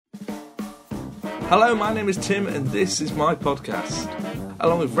Hello, my name is Tim and this is my podcast.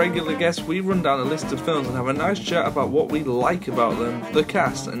 Along with regular guests, we run down a list of films and have a nice chat about what we like about them, the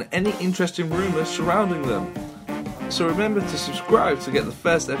cast, and any interesting rumours surrounding them. So remember to subscribe to get the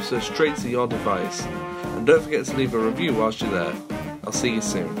first episode straight to your device. And don't forget to leave a review whilst you're there. I'll see you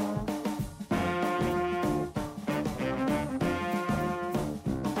soon.